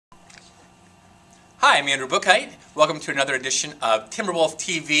Hi, I'm Andrew Bookheit. Welcome to another edition of Timberwolf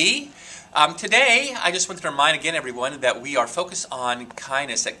TV. Today, I just wanted to remind again everyone that we are focused on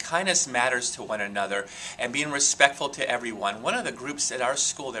kindness, that kindness matters to one another, and being respectful to everyone. One of the groups at our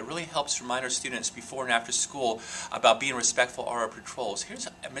school that really helps remind our students before and after school about being respectful are our patrols. Here's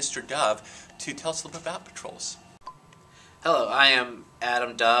Mr. Dove to tell us a little bit about patrols. Hello, I am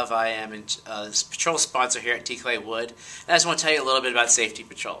Adam Dove. I am the patrol sponsor here at T. Clay Wood. And I just want to tell you a little bit about safety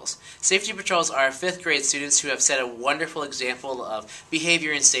patrols. Safety patrols are 5th grade students who have set a wonderful example of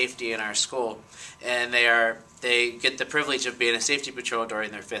behavior and safety in our school. And they get the privilege of being a safety patrol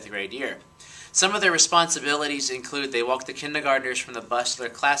during their 5th grade year. Some of their responsibilities include they walk the kindergartners from the bus to their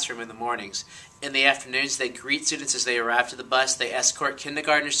classroom in the mornings. In the afternoons, they greet students as they arrive to the bus, they escort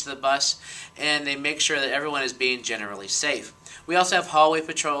kindergartners to the bus, and they make sure that everyone is being generally safe. We also have hallway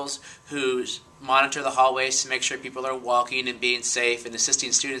patrols who monitor the hallways to make sure people are walking and being safe and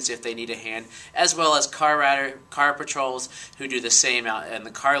assisting students if they need a hand, as well as car patrols who do the same out in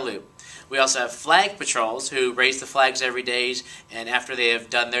the car loop. We also have flag patrols who raise the flags every day, and after they have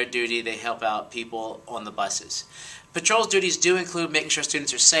done their duty, they help out people on the buses. Patrol's duties do include making sure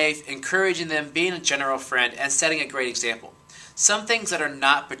students are safe, encouraging them, being a general friend, and setting a great example. Some things that are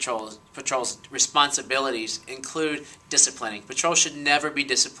not patrols' responsibilities include disciplining. Patrols should never be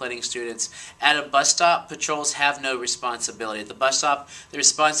disciplining students. At a bus stop, patrols have no responsibility. At the bus stop, the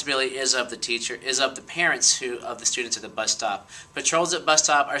responsibility is of the teacher, is of the parents of the students at the bus stop. Patrols at bus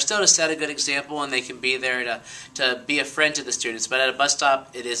stop are still to set a good example, and they can be there to be a friend to the students. But at a bus stop,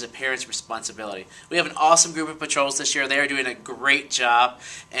 it is a parent's responsibility. We have an awesome group of patrols this year. They are doing a great job,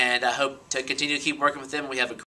 and I hope to continue to keep working with them. We have a